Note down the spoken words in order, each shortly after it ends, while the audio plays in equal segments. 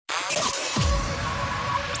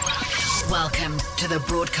Welcome to the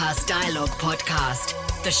Broadcast Dialogue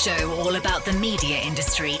Podcast, the show all about the media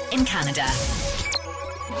industry in Canada.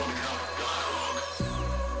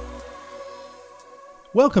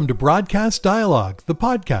 Welcome to Broadcast Dialogue, the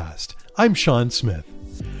podcast. I'm Sean Smith.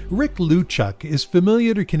 Rick Lewchuk is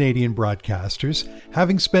familiar to Canadian broadcasters,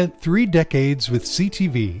 having spent 3 decades with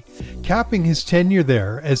CTV, capping his tenure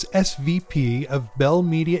there as SVP of Bell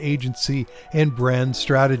Media Agency and Brand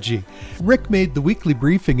Strategy. Rick made the weekly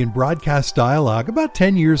briefing in Broadcast Dialogue about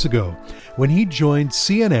 10 years ago when he joined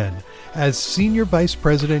CNN as Senior Vice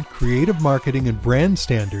President, Creative Marketing and Brand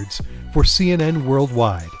Standards for CNN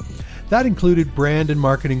Worldwide. That included brand and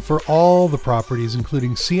marketing for all the properties,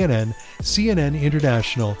 including CNN, CNN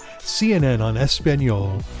International, CNN on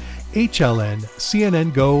Espanol, HLN,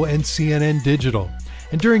 CNN Go, and CNN Digital.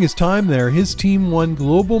 And during his time there, his team won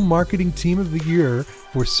Global Marketing Team of the Year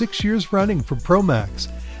for 6 years running from Promax,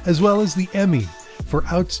 as well as the Emmy for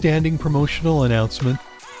Outstanding Promotional Announcement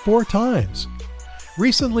 4 times.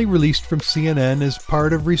 Recently released from CNN as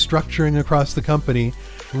part of restructuring across the company,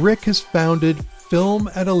 Rick has founded Film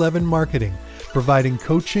at 11 Marketing, providing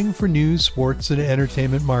coaching for news, sports, and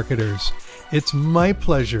entertainment marketers. It's my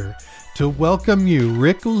pleasure to welcome you,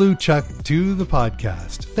 Rick Lewchuk, to the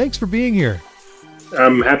podcast. Thanks for being here.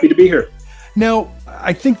 I'm happy to be here. Now,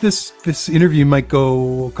 I think this interview might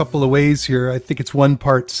go a couple of ways here. I think it's one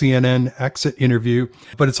part CNN exit interview,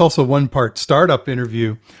 but it's also one part startup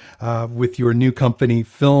interview with your new company,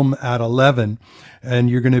 Film at 11.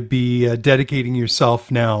 And you're going to be dedicating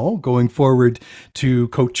yourself now going forward to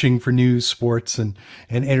coaching for news, sports, and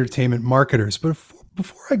entertainment marketers. But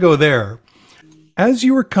before I go there, as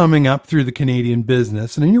you were coming up through the Canadian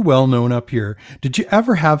business, and you're well known up here, did you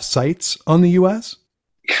ever have sights on the U.S.?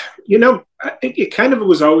 You know, it kind of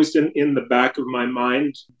was always in the back of my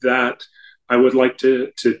mind that I would like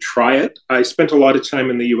to try it. I spent a lot of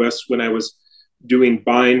time in the U.S. when I was doing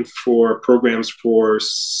buying for programs for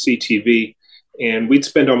CTV. And we'd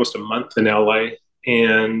spend almost a month in LA.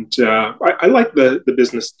 And I like the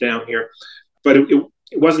business down here, but it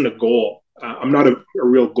wasn't a goal. I'm not a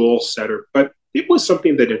real goal setter, but it was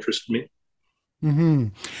something that interested me. Mm-hmm.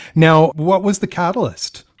 Now, what was the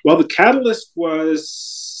catalyst? Well, the catalyst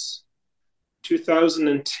was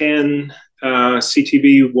 2010.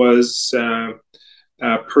 CTV was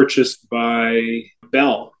purchased by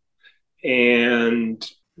Bell. And,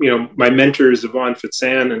 you know, my mentors, Yvonne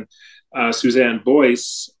Fitzanne and Suzanne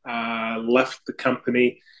Boyce, left the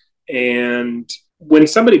company. And when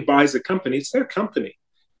somebody buys a company, it's their company.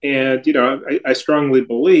 And, you know, I strongly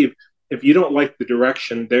believe if you don't like the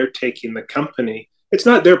direction they're taking the company, it's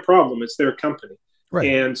not their problem, it's their company. Right.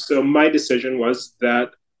 And so my decision was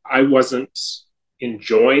that I wasn't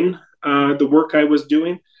enjoying the work I was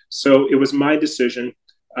doing. So it was my decision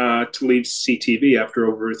to leave CTV after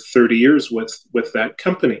over 30 years with that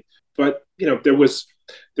company. But, you know, there was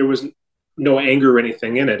no anger or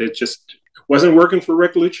anything in it. It just wasn't working for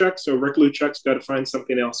Rick Lewchuk, so Rick Lewchuk's got to find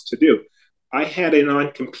something else to do. I had a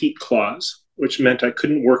non-compete clause, which meant I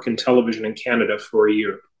couldn't work in television in Canada for a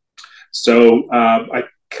year. So I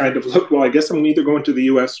kind of looked, well, I guess I'm either going to the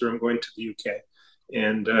U.S. or I'm going to the U.K.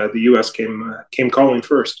 And the U.S. came calling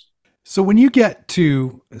first. So when you get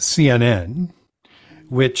to CNN,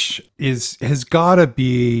 which has got to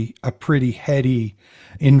be a pretty heady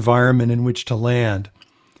environment in which to land,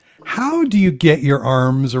 how do you get your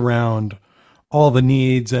arms around all the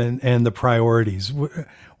needs and the priorities?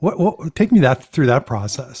 What take me through that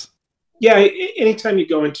process? Yeah, anytime you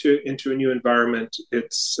go into a new environment,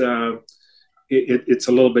 it's a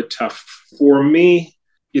little bit tough. For me,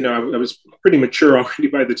 you know, I was pretty mature already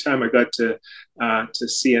by the time I got to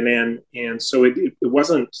CNN, and so it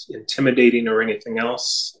wasn't intimidating or anything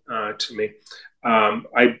else to me.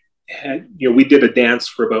 We did a dance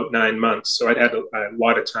for about 9 months, so I'd had a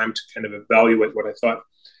lot of time to kind of evaluate what I thought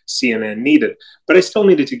CNN needed. But I still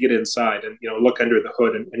needed to get inside and, you know, look under the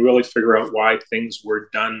hood and really figure out why things were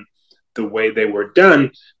done the way they were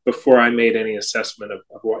done before I made any assessment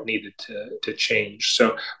of what needed to change.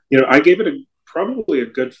 So, you know, I gave it probably a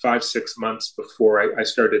good 5-6 months before I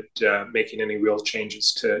started making any real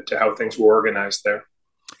changes to how things were organized there.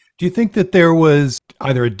 Do you think that there was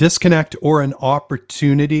either a disconnect or an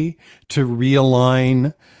opportunity to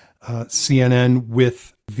realign CNN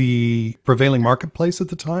with the prevailing marketplace at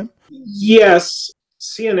the time? Yes.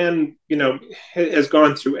 CNN, you know, has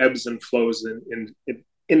gone through ebbs and flows in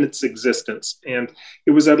its existence. And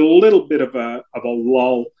it was at a little bit of a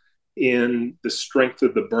lull in the strength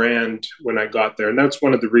of the brand when I got there. And that's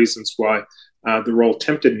one of the reasons why the role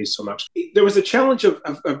tempted me so much. There was a challenge of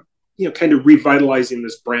kind of revitalizing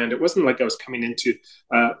this brand. It wasn't like I was coming into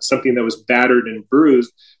something that was battered and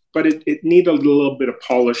bruised. but it needed a little bit of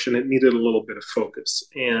polish and it needed a little bit of focus.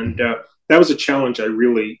 And that was a challenge I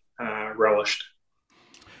really relished.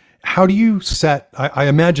 How do you set, I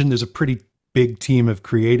imagine there's a pretty big team of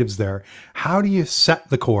creatives there. How do you set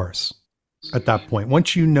the course at that point?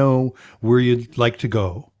 Once you know where you'd like to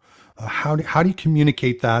go, how do you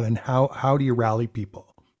communicate that, and how do you rally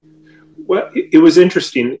people? Well, it was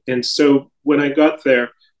interesting. And so when I got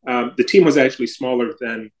there, the team was actually smaller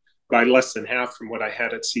than by less than half from what I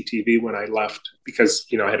had at CTV when I left, because,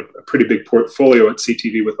 I had a pretty big portfolio at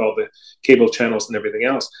CTV with all the cable channels and everything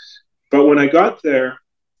else. But when I got there,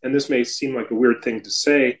 and this may seem like a weird thing to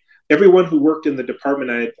say, everyone who worked in the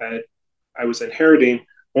department I was inheriting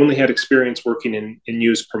only had experience working in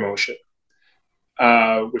news promotion,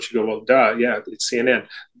 which you go, well, duh, yeah, it's CNN.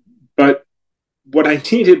 But what I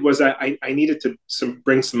needed was I needed to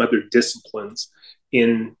bring some other disciplines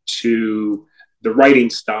into the writing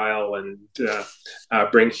style and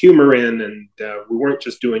bring humor in. And we weren't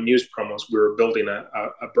just doing news promos, we were building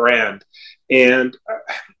a brand. And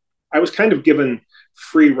I was kind of given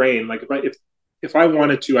free reign. Like if I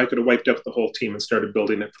wanted to, I could have wiped out the whole team and started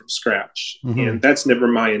building it from scratch. Mm-hmm. And that's never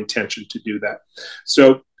my intention to do that.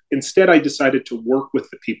 So instead, I decided to work with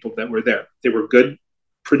the people that were there. They were good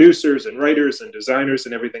producers and writers and designers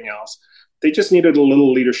and everything else. They just needed a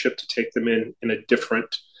little leadership to take them in a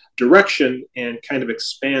different direction and kind of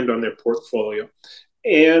expand on their portfolio.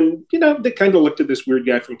 And, they kind of looked at this weird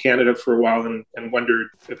guy from Canada for a while and wondered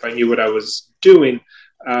if I knew what I was doing.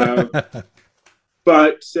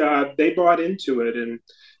 But they bought into it, and,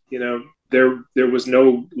 there was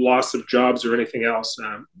no loss of jobs or anything else.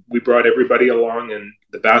 We brought everybody along, and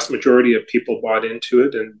the vast majority of people bought into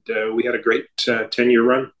it, and we had a great 10-year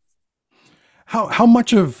run. How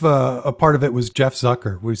much of a part of it was Jeff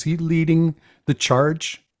Zucker? Was he leading the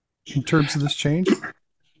charge in terms of this change?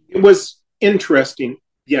 It was interesting.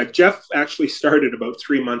 Yeah, Jeff actually started about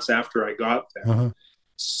 3 months after I got there. Uh-huh.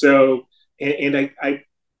 So, and I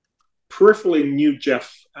peripherally knew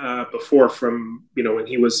Jeff before from, when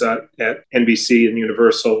he was at NBC and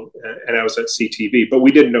Universal, and I was at CTV, but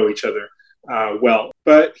we didn't know each other well.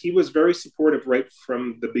 But he was very supportive right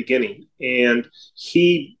from the beginning. And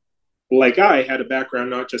he, like I, had a background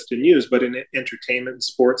not just in news, but in entertainment and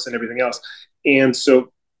sports and everything else. And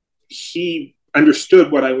so he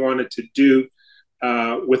understood what I wanted to do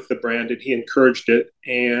with the brand, and he encouraged it.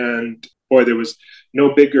 And boy, there was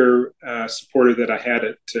no bigger supporter that I had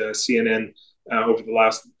at CNN over the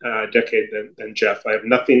last decade than Jeff. I have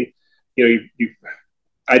nothing,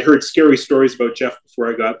 I'd heard scary stories about Jeff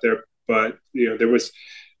before I got there, but there was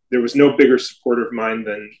no bigger supporter of mine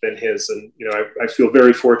than his. And I feel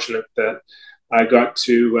very fortunate that I got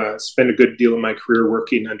to spend a good deal of my career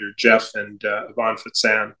working under Jeff and Yvonne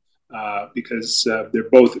Fitzanne, because they're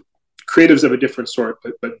both creatives of a different sort,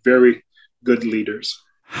 but very good leaders.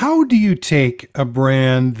 How do you take a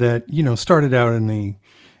brand that, started out in the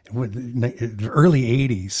early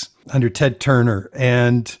 80s under Ted Turner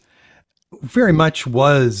and very much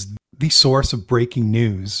was the source of breaking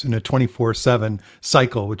news in a 24/7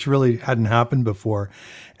 cycle, which really hadn't happened before?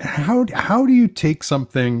 How do you take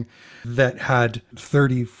something that had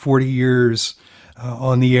 30, 40 years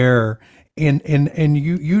on the air and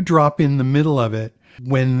you drop in the middle of it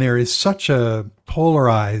when there is such a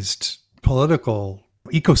polarized political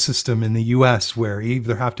ecosystem in the US where you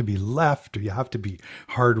either have to be left or you have to be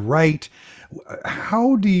hard right?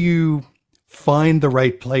 How do you find the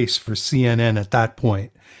right place for CNN at that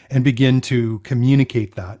point and begin to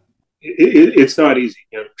communicate that? It's not easy.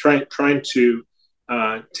 Trying to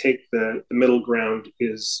take the middle ground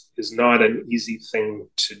is not an easy thing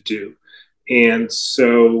to do. And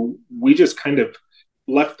so we just kind of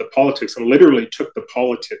left the politics and literally took the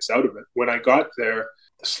politics out of it. When I got there,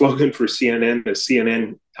 the slogan for CNN is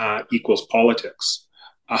CNN equals politics.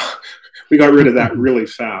 We got rid of that really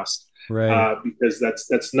fast, right? Because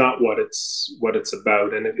that's not what it's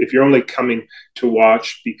about. And if you're only coming to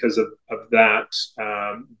watch because of that,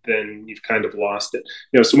 then you've kind of lost it.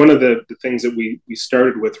 So one of the things that we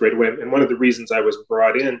started with right away, and one of the reasons I was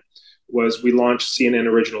brought in, was we launched CNN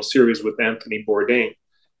Original Series with Anthony Bourdain.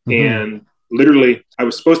 Mm-hmm. And literally, I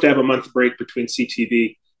was supposed to have a month break between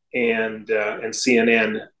CTV and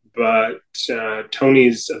CNN, but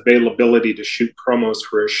Tony's availability to shoot promos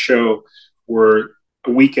for a show were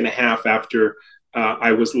a week and a half after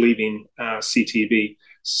I was leaving CTV.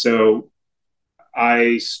 So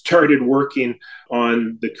I started working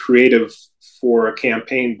on the creative for a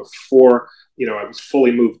campaign before, I was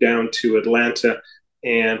fully moved down to Atlanta.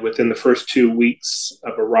 And within the first 2 weeks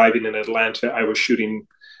of arriving in Atlanta, I was shooting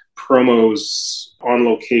promos on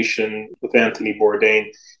location with Anthony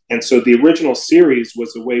Bourdain. And so the original series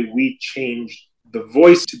was the way we changed the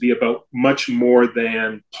voice to be about much more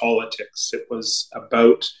than politics. It was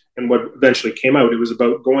about, and what eventually came out, it was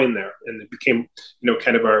about going there. And it became,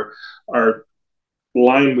 kind of our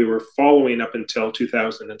line we were following up until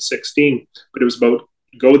 2016. But it was about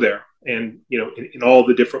go there and, in all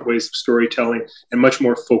the different ways of storytelling, and much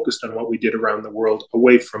more focused on what we did around the world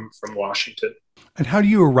away from Washington. And how do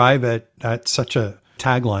you arrive at such a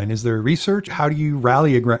tagline? Is there research? How do you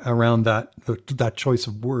rally around that choice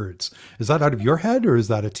of words? Is that out of your head, or is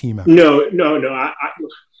that a team effort? No.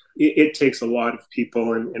 It takes a lot of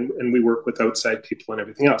people, and we work with outside people and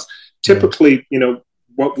everything else. Typically,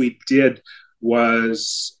 what we did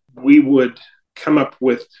was we would come up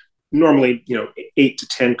with normally, 8 to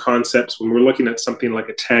 10 concepts. When we're looking at something like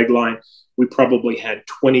a tagline, we probably had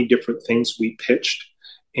 20 different things we pitched.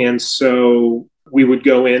 And so we would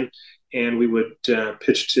go in and we would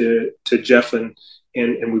pitch to Jeff and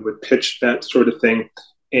we would pitch that sort of thing.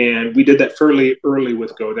 And we did that fairly early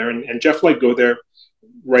with Go There. And Jeff liked Go There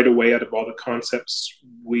right away out of all the concepts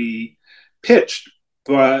we pitched.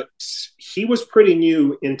 But he was pretty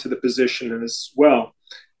new into the position as well.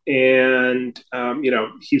 And,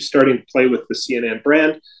 he was starting to play with the CNN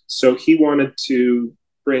brand. So he wanted to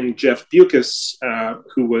bring Jeff Bewkes,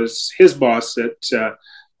 who was his boss at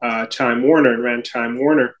Time Warner and ran Time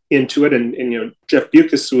Warner, into it. And Jeff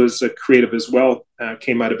Bewkes was a creative as well,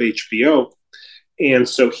 came out of HBO. And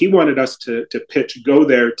so he wanted us to pitch Go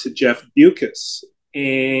There to Jeff Bewkes.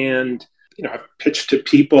 And, I've pitched to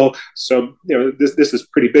people. So, this is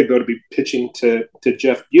pretty big, though, to be pitching to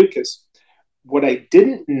Jeff Bewkes. What I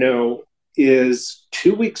didn't know is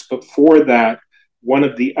 2 weeks before that, one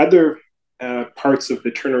of the other parts of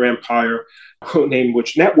the Turner Empire, named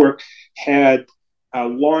Which Network, had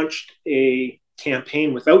launched a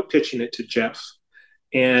campaign without pitching it to Jeff.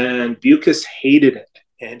 And Bewkes hated it.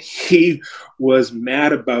 And he was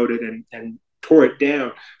mad about it and tore it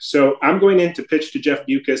down. So I'm going in to pitch to Jeff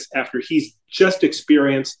Bewkes after he's just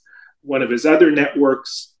experienced one of his other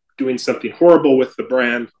networks doing something horrible with the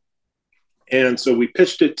brand. And so we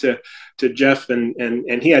pitched it to Jeff, and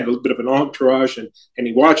he had a little bit of an entourage, and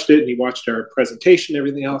he watched it, and he watched our presentation and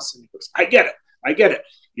everything else. And he goes, I get it.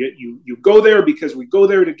 You go there because we go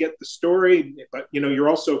there to get the story, but you're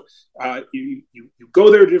also you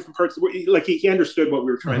go there to different parts of the world. Like he understood what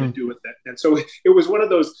we were trying to do with that. And so it was one of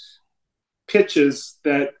those pitches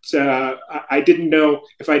that I didn't know.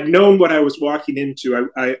 If I'd known what I was walking into,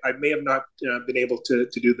 I may have not been able to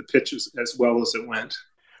do the pitches as well as it went.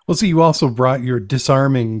 Well, so you also brought your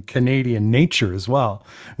disarming Canadian nature as well,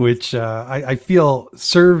 which I feel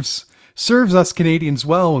serves us Canadians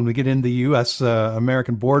well when we get into the U.S.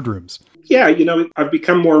 American boardrooms. Yeah, I've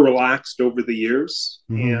become more relaxed over the years,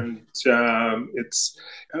 and it's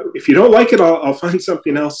if you don't like it, I'll find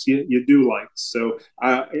something else you do like. So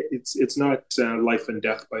it's not life and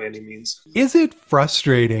death by any means. Is it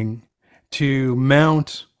frustrating to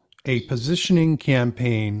mount a positioning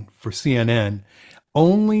campaign for CNN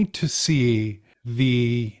only to see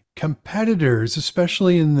the competitors,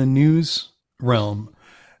 especially in the news realm,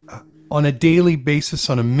 on a daily basis,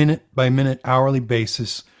 on a minute-by-minute, hourly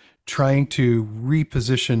basis, trying to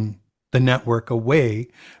reposition the network away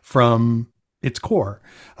from its core?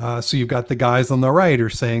 So you've got the guys on the right are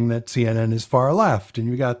saying that CNN is far left, and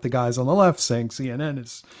you got the guys on the left saying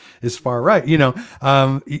CNN is far right.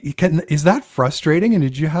 Is that frustrating? And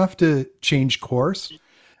did you have to change course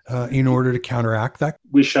in order to counteract that?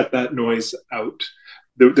 We shut that noise out.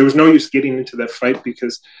 There was no use getting into that fight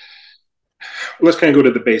because let's kind of go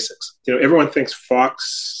to the basics. Everyone thinks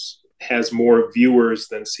Fox has more viewers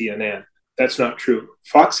than CNN. That's not true.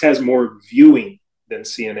 Fox has more viewing than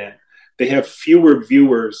CNN. They have fewer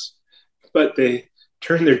viewers, but they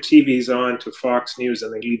turn their TVs on to Fox News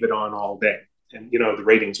and they leave it on all day. And, the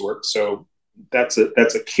ratings work. So that's a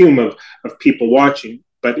cume of people watching,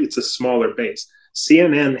 but it's a smaller base.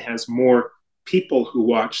 CNN has more people who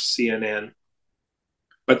watch CNN,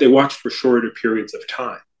 but they watch for shorter periods of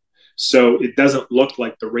time. So it doesn't look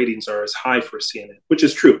like the ratings are as high for CNN, which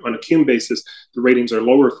is true. On a cume basis, the ratings are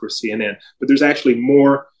lower for CNN, but there's actually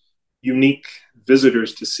more unique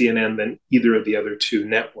visitors to CNN than either of the other two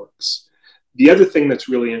networks. The other thing that's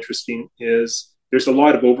really interesting is there's a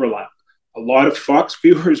lot of overlap. A lot of Fox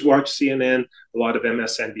viewers watch CNN. A lot of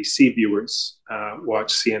MSNBC viewers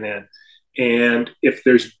watch CNN. And if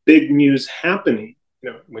there's big news happening,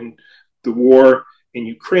 when the war in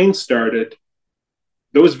Ukraine started,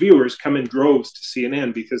 those viewers come in droves to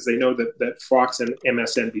CNN because they know that Fox and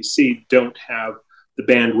MSNBC don't have the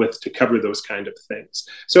bandwidth to cover those kind of things.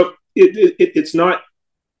 So it's not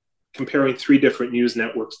comparing three different news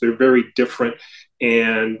networks. They're very different,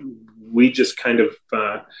 and we just kind of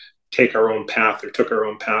took our own path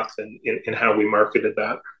in how we marketed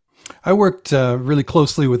that. I worked really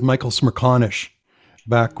closely with Michael Smerconish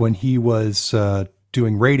back when he was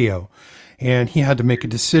doing radio, and he had to make a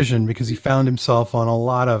decision because he found himself on a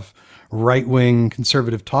lot of right-wing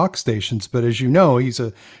conservative talk stations. But as you know, he's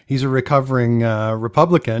a recovering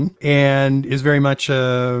Republican and is very much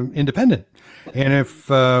independent. And if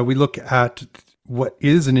we look at what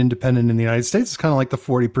is an independent in the United States, it's kind of like the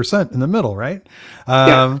 40% in the middle, right?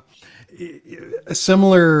 Yeah. A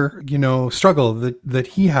similar, struggle that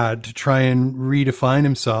he had to try and redefine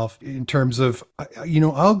himself in terms of,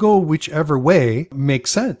 I'll go whichever way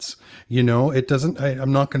makes sense. It doesn't,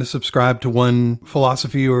 I'm not going to subscribe to one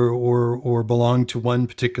philosophy or belong to one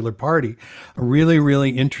particular party. A really,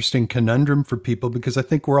 really interesting conundrum for people, because I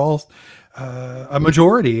think we're all, a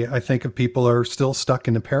majority, I think, of people are still stuck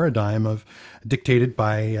in a paradigm of dictated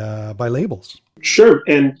by labels. Sure.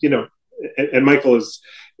 And, and Michael is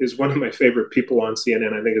one of my favorite people on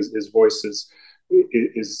CNN. I think his voice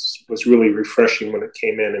was really refreshing when it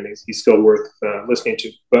came in, and he's still worth listening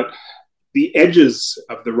to. But the edges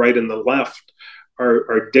of the right and the left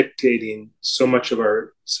are dictating so much of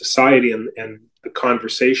our society and the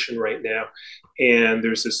conversation right now. And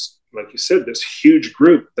there's this, like you said, this huge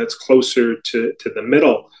group that's closer to the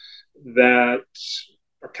middle that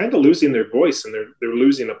are kind of losing their voice, and they're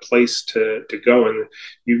losing a place to go. And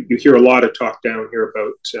you hear a lot of talk down here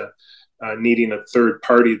about needing a third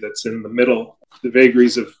party that's in the middle. The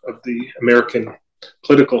vagaries of the American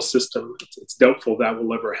political system, it's doubtful that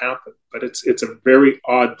will ever happen. But it's a very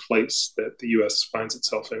odd place that the U.S. finds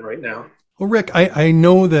itself in right now. Well, Rick, I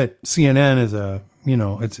know that CNN is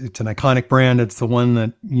it's an iconic brand. It's the one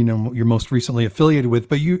that, you're most recently affiliated with,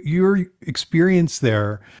 but your experience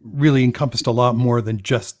there really encompassed a lot more than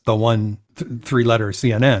just the one three-letter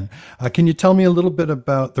CNN. Can you tell me a little bit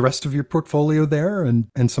about the rest of your portfolio there and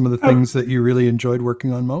some of the things that you really enjoyed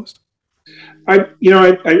working on most? I've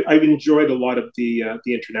enjoyed a lot of the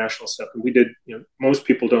international stuff. And we did, most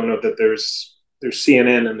people don't know that there's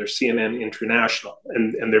CNN and there's CNN International,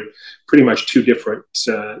 and they're pretty much two different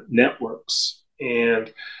networks.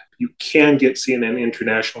 And you can get CNN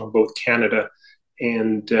International in both Canada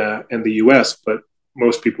and the US, but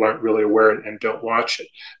most people aren't really aware and don't watch it.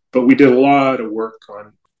 But we did a lot of work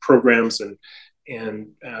on programs and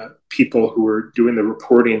people who were doing the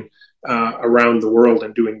reporting around the world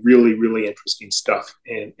and doing really, really interesting stuff.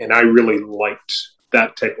 And I really liked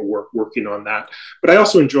that type of work, working on that. But I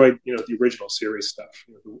also enjoyed, the original series stuff.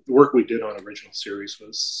 The work we did on original series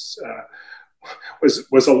was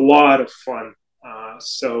a lot of fun.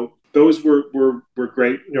 So those were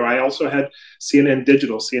great. I also had CNN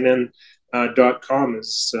Digital. CNN.com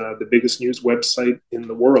is the biggest news website in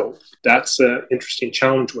the world. That's an interesting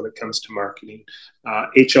challenge when it comes to marketing.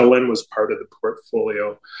 HLN was part of the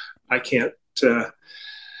portfolio. I can't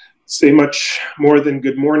say much more than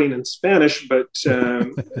good morning in Spanish, but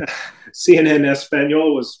CNN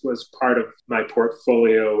Espanol was part of my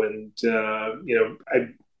portfolio. And, I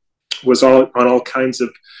was on all kinds of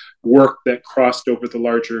work that crossed over the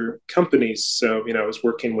larger companies. So, I was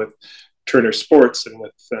working with Turner Sports and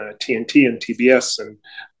with TNT and TBS, and,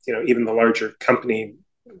 even the larger company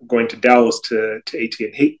going to Dallas to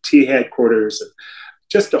AT&T headquarters, and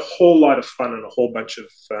just a whole lot of fun and a whole bunch of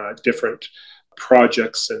different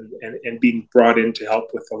projects and being brought in to help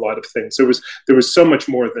with a lot of things. There was so much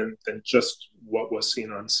more than just what was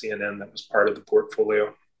seen on CNN that was part of the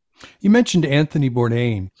portfolio. You mentioned Anthony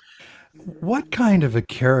Bourdain. What kind of a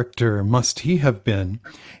character must he have been?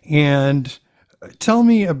 And tell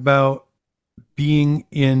me about being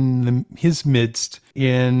in his midst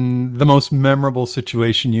in the most memorable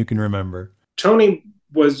situation you can remember. Tony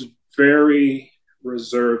was very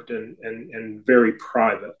reserved and very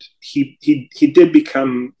private. He did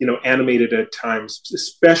become, animated at times,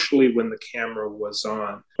 especially when the camera was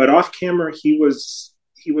on. But off camera, he was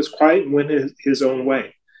quiet and went his own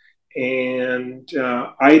way. And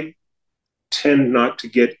I tend not to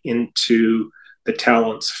get into the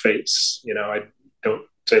talent's face. I don't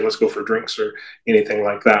say, let's go for drinks or anything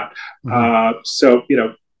like that. Mm-hmm. So,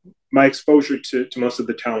 my exposure to most of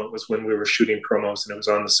the talent was when we were shooting promos and it was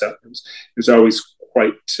on the set. It was always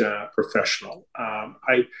quite professional.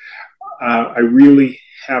 I really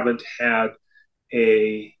haven't had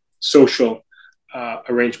a social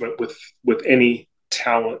arrangement with any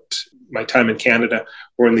talent, my time in Canada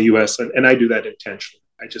or in the US, and I do that intentionally.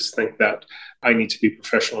 I just think that I need to be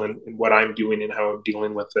professional in what I'm doing and how I'm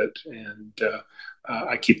dealing with it, and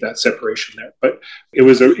I keep that separation there. But it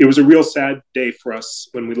was a real sad day for us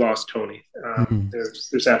when we lost Tony.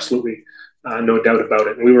 There's absolutely no doubt about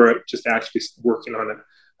it. And we were just actually working on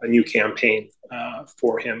a new campaign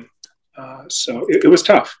for him. So it was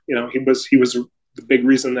tough. He was the big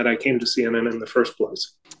reason that I came to CNN in the first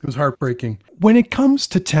place. It was heartbreaking. When it comes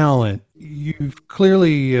to talent, you've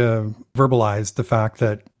clearly verbalized the fact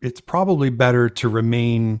that it's probably better to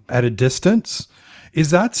remain at a distance. Is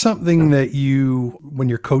that something that when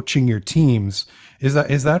you're coaching your teams, is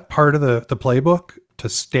that part of the playbook, to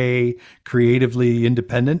stay creatively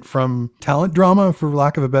independent from talent drama, for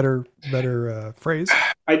lack of a better phrase?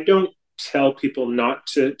 I don't tell people not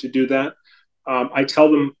to do that. I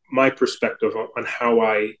tell them my perspective on how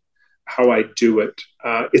I do it.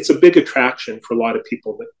 It's a big attraction for a lot of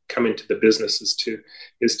people that come into the business is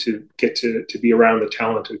to get to be around the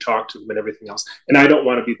talent and talk to them and everything else. And I don't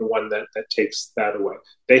want to be the one that takes that away.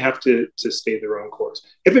 They have to stay their own course.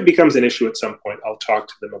 If it becomes an issue at some point, I'll talk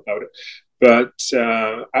to them about it. But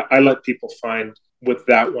I let people find with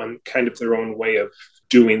that one kind of their own way of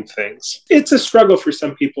doing things. It's a struggle for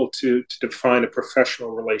some people to define a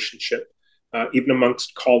professional relationship. Even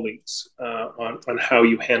amongst colleagues, on how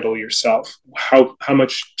you handle yourself, how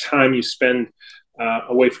much time you spend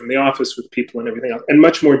away from the office with people and everything else, and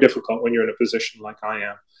much more difficult when you're in a position like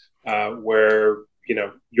I am, where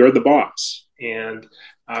you're the boss, and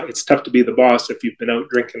it's tough to be the boss if you've been out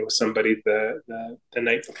drinking with somebody the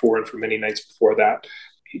night before and for many nights before that.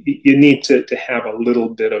 You need to have a little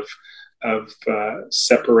bit of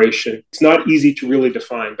separation. It's not easy to really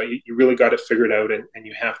define, but you really got to figure it out, and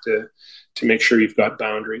you have to make sure you've got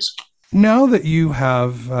boundaries. Now that you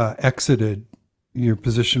have exited your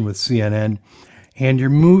position with CNN and you're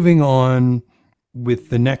moving on with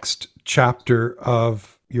the next chapter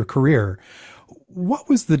of your career, what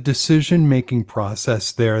was the decision-making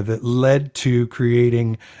process there that led to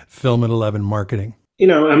creating Film at 11 Marketing?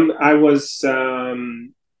 I was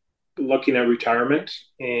looking at retirement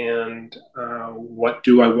and what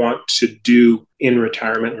do I want to do in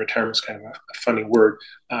retirement. Retirement's kind of a funny word.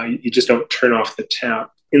 You just don't turn off the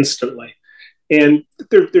tap instantly. And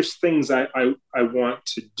there's things I want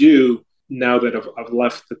to do now that I've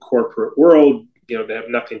left the corporate world. They have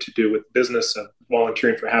nothing to do with business. I'm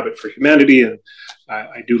volunteering for Habit for Humanity, and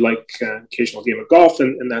I do like occasional game of golf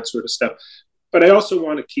and that sort of stuff. But I also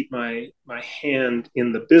want to keep my hand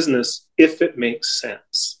in the business if it makes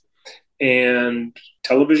sense. And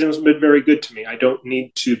television has been very good to me. I don't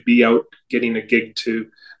need to be out getting a gig to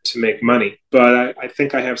make money, but I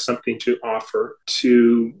think I have something to offer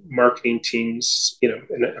to marketing teams,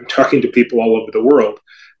 and I'm talking to people all over the world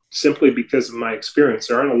simply because of my experience.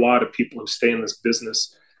 There aren't a lot of people who stay in this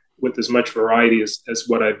business with as much variety as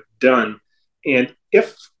what I've done. And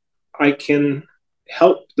if I can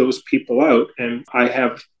help those people out and I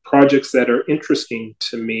have projects that are interesting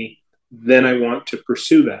to me, then I want to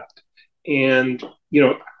pursue that. And,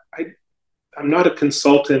 I'm not a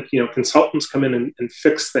consultant. Consultants come in and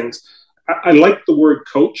fix things. I like the word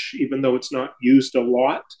coach, even though it's not used a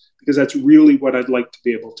lot, because that's really what I'd like to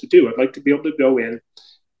be able to do. I'd like to be able to go in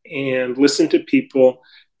and listen to people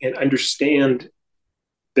and understand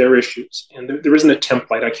their issues. And there isn't a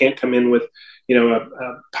template. I can't come in with, a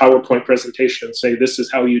PowerPoint presentation and say, this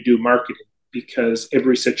is how you do marketing, because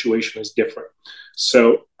every situation is different.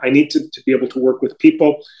 So I need to be able to work with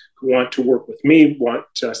people who want to work with me, want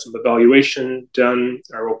some evaluation done,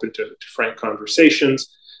 are open to frank conversations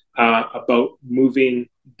about moving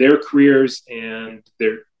their careers and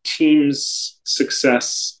their team's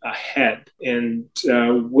success ahead. And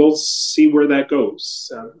we'll see where that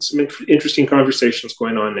goes. Some interesting conversations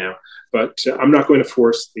going on now, but I'm not going to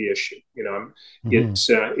force the issue.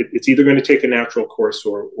 It's either going to take a natural course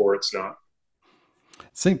or it's not.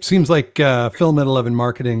 Seems like Film at 11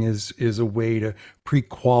 Marketing is a way to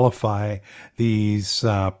pre-qualify these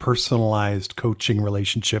personalized coaching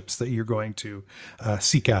relationships that you're going to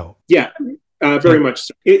seek out. Yeah, very much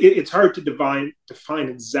so. It's hard to define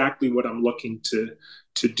exactly what I'm looking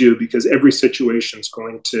to do, because every situation is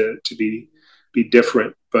going to be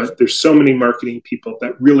different. But there's so many marketing people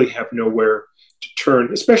that really have nowhere to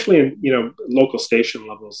turn, especially in local station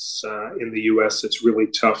levels in the U.S. It's really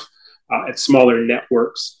tough. At smaller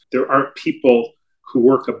networks, there aren't people who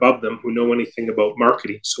work above them who know anything about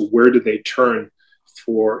marketing. So where do they turn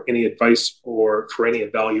for any advice or for any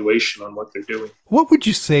evaluation on what they're doing? What would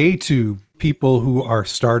you say to people who are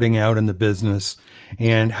starting out in the business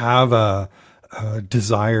and have a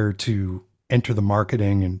desire to enter the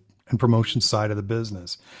marketing and promotion side of the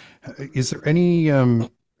business? Is there any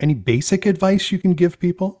Any basic advice you can give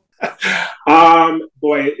people?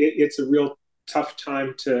 It's a real tough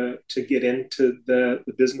time to get into the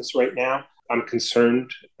business right now. I'm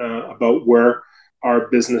concerned about where our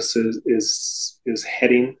business is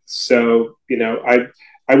heading. So,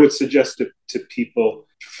 I would suggest to people,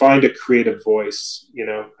 find a creative voice,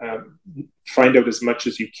 find out as much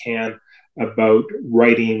as you can about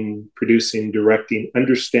writing, producing, directing,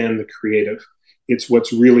 understand the creative. It's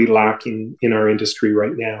what's really lacking in our industry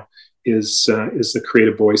right now is the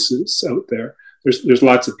creative voices out there. There's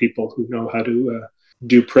lots of people who know how to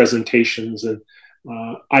do presentations and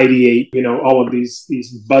ideate, all of these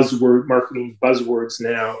marketing buzzwords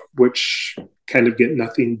now, which kind of get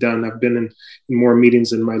nothing done. I've been in more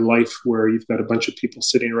meetings in my life where you've got a bunch of people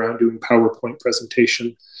sitting around doing PowerPoint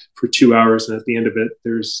presentation for 2 hours, and at the end of it,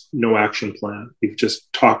 there's no action plan. We've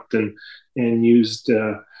just talked and used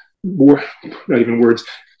not even words,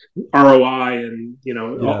 ROI, and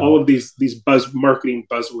all of these marketing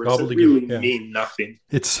buzzwords that really mean nothing.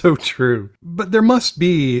 It's so true. But there must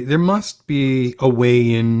be a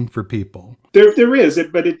way in for people. There is,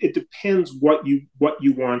 but it depends what you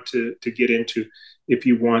want to get into. If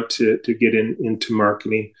you want to get into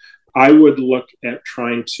marketing, I would look at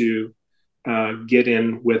trying to get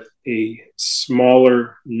in with a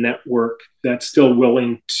smaller network that's still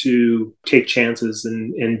willing to take chances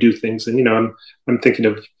and do things. And I'm thinking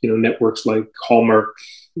of networks like Hallmark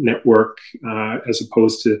Network as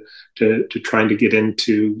opposed to trying to get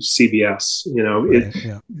into CBS.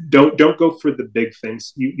 Don't go for the big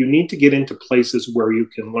things. You need to get into places where you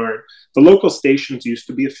can learn. The local stations used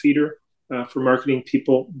to be a feeder for marketing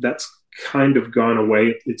people. That's kind of gone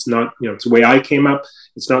away. It's not, it's the way I came up.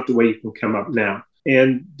 It's not the way you can come up now.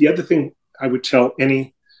 And the other thing I would tell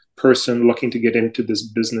any person looking to get into this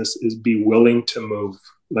business is be willing to move.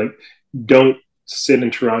 Like, don't sit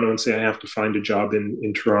in Toronto and say, I have to find a job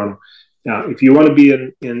in Toronto. If you want to be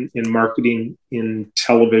in marketing, in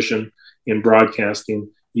television, in broadcasting,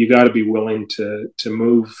 you got to be willing to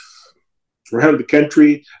move around the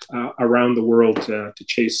country, around the world to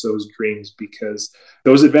chase those dreams, because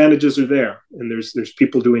those advantages are there. And there's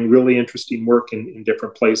people doing really interesting work in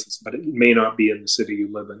different places, but it may not be in the city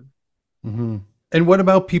you live in. Mm-hmm. And what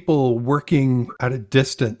about people working at a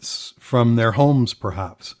distance from their homes,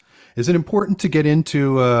 perhaps? Is it important to get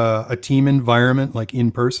into a team environment, like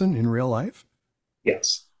in person, in real life?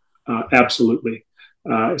 Yes, absolutely.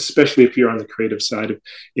 Especially if you're on the creative side.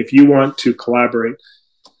 If you want to collaborate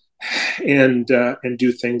and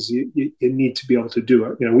do things, you need to be able to do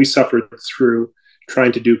it. We suffered through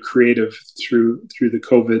trying to do creative through the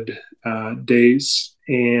COVID days.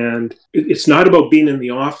 And it's not about being in the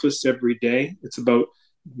office every day. It's about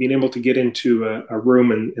being able to get into a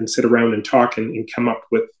room and sit around and talk and come up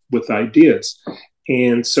with ideas.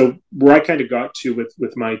 And so where I kind of got to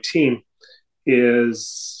with my team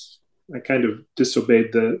is I kind of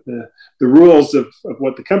disobeyed the rules of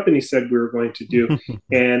what the company said we were going to do.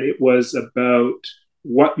 And it was about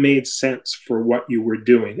what made sense for what you were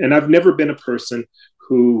doing. And I've never been a person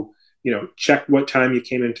who, checked what time you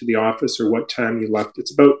came into the office or what time you left.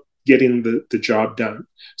 It's about getting the job done.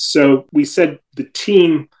 So we said the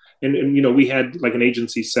team, and we had like an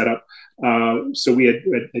agency set up. So we had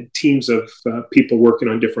teams of people working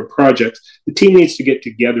on different projects. The team needs to get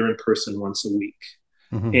together in person once a week.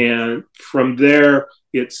 Mm-hmm. And from there,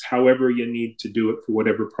 it's however you need to do it for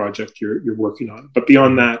whatever project you're working on. But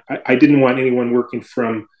beyond that, I didn't want anyone working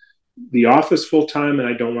from the office full time, and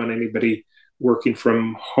I don't want anybody working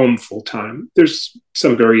from home full time. There's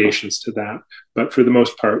some variations to that, but for the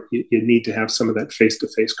most part, you need to have some of that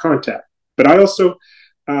face-to-face contact. But I also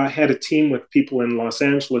had a team with people in Los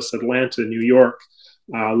Angeles, Atlanta, New York,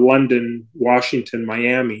 London, Washington,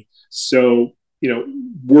 Miami. So,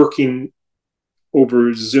 working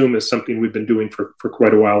over Zoom is something we've been doing for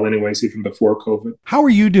quite a while anyways, even before COVID. How are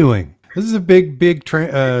you doing? This is a big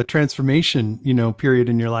transformation, period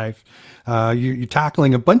in your life. You're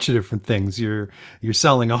tackling a bunch of different things. You're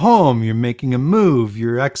selling a home, you're making a move,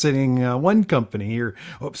 you're exiting one company, you're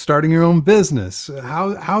starting your own business.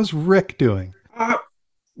 How's Rick doing?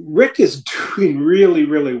 Rick is doing really,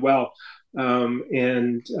 really well.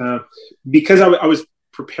 And because I was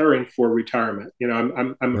preparing for retirement,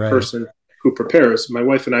 I'm a right. person who prepares. My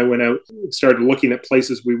wife and I went out and started looking at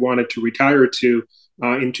places we wanted to retire to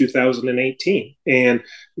in 2018. And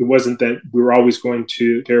it wasn't that we were always going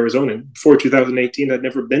to Arizona. Before 2018, I'd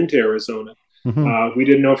never been to Arizona. Mm-hmm. We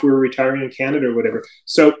didn't know if we were retiring in Canada or whatever.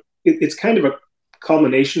 So it's kind of a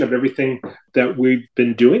culmination of everything that we've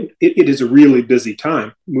been doing. It is a really busy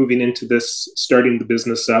time moving into this, starting the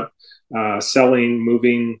business up, selling,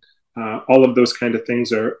 moving, all of those kind of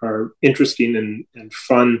things are interesting and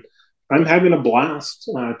fun. I'm having a blast,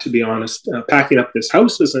 to be honest. Packing up this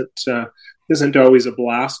house isn't always a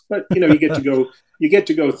blast, but you get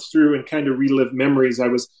to go through and kind of relive memories. I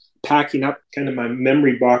was packing up kind of my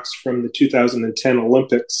memory box from the 2010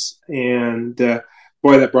 Olympics, and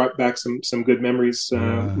boy, that brought back some good memories.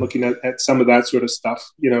 Looking at some of that sort of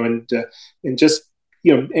stuff, and just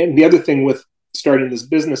and the other thing with starting this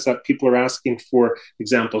business up, people are asking for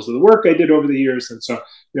examples of the work I did over the years, and so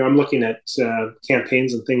I'm looking at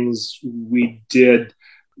campaigns and things we did.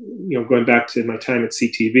 Going back to my time at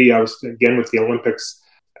CTV, I was again with the Olympics.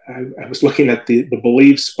 I was looking at the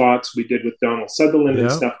Believe spots we did with Donald Sutherland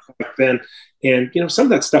and stuff back then, and some of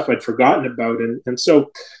that stuff I'd forgotten about, and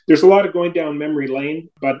so there's a lot of going down memory lane.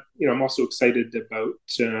 But I'm also excited about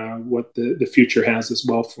what the future has as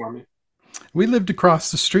well for me. We lived across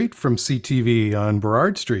the street from CTV on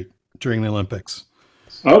Burrard Street during the Olympics.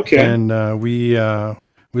 Okay, and we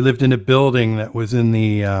lived in a building that was in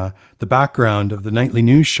the background of the nightly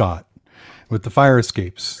news shot with the fire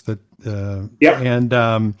escapes.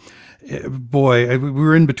 Boy, we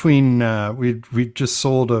were in between. We just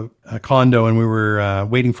sold a condo, and we were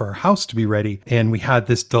waiting for our house to be ready. And we had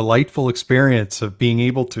this delightful experience of being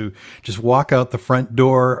able to just walk out the front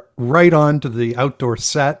door right onto the outdoor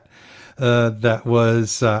set that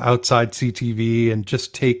was outside CTV, and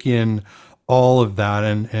just take in all of that,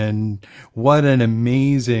 and what an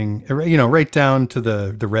amazing, right down to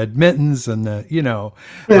the red mittens and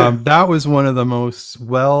that was one of the most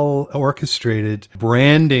well orchestrated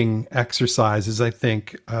branding exercises I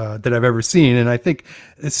think that I've ever seen. And I think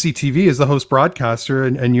CTV as the host broadcaster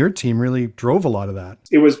and your team really drove a lot of that.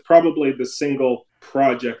 It was probably the single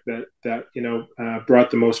project that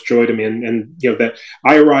brought the most joy to me, and that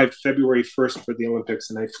I arrived February 1st for the Olympics,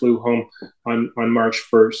 and I flew home on March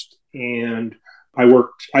 1st, and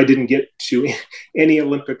I didn't get to any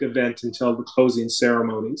Olympic event until the closing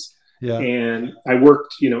ceremonies. And I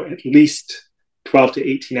worked at least 12 to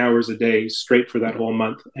 18 hours a day straight for that whole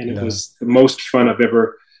month, and it was the most fun I've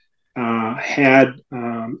ever had,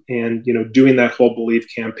 and doing that whole Believe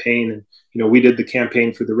campaign. And we did the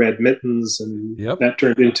campaign for the red mittens, and that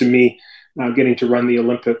turned into me getting to run the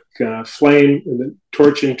Olympic flame and the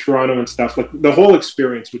torch in Toronto and stuff. Like, the whole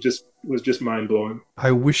experience was just mind-blowing.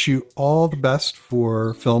 I wish you all the best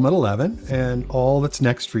for Film at 11 and all that's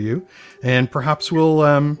next for you, and perhaps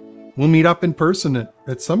we'll meet up in person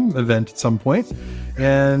at some event at some point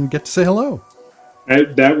and get to say hello.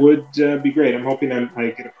 That would be great. I'm hoping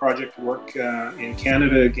I get a project to work in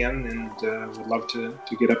Canada again, and would love to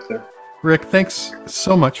get up there. Rick, thanks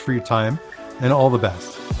so much for your time, and all the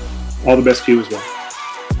best. All the best to you as well.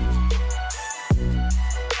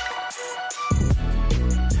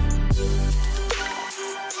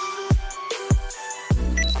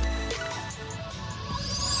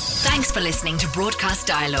 Thanks for listening to Broadcast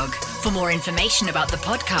Dialogue. For more information about the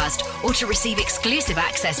podcast, or to receive exclusive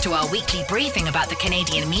access to our weekly briefing about the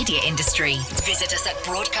Canadian media industry, visit us at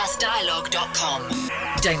broadcastdialogue.com.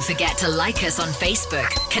 Don't forget to like us on Facebook,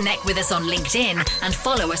 connect with us on LinkedIn, and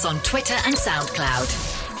follow us on Twitter and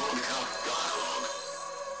SoundCloud.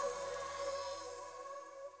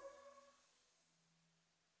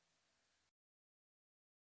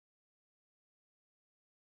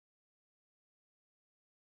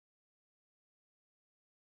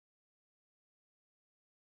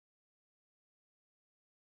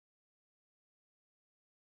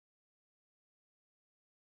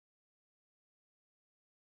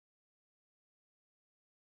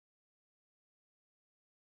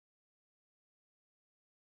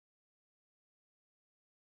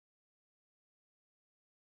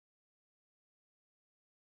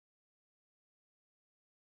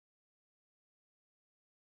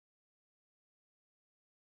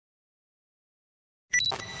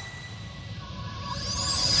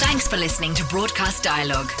 Thanks for listening to Broadcast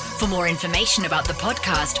Dialogue. For more information about the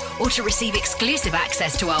podcast, or to receive exclusive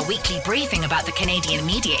access to our weekly briefing about the Canadian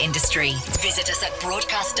media industry, visit us at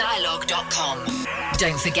broadcastdialogue.com.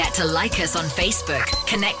 Don't forget to like us on Facebook,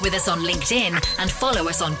 connect with us on LinkedIn, and follow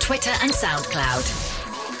us on Twitter and SoundCloud.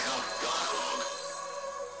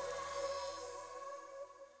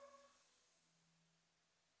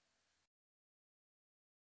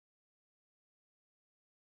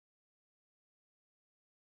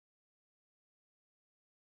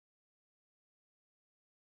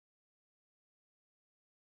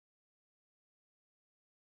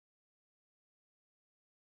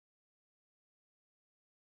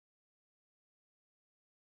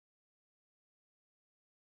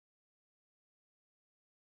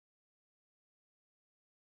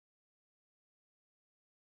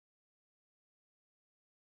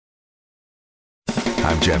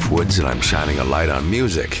 Jeff Woods, and I'm shining a light on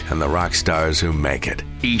music and the rock stars who make it.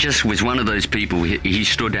 He just was one of those people, he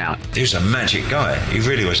stood out. He was a magic guy. He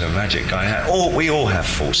really was a magic guy. We all have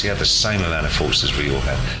faults. He had the same amount of faults as we all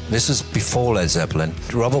had. This was before Led Zeppelin.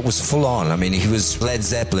 Robert was full on. I mean, he was Led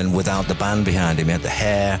Zeppelin without the band behind him. He had the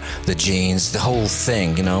hair, the jeans, the whole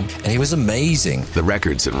thing, you know, and he was amazing. The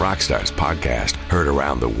Records and Rockstars podcast, heard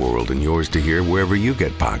around the world and yours to hear wherever you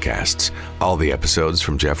get podcasts. All the episodes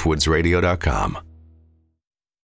from JeffWoodsRadio.com.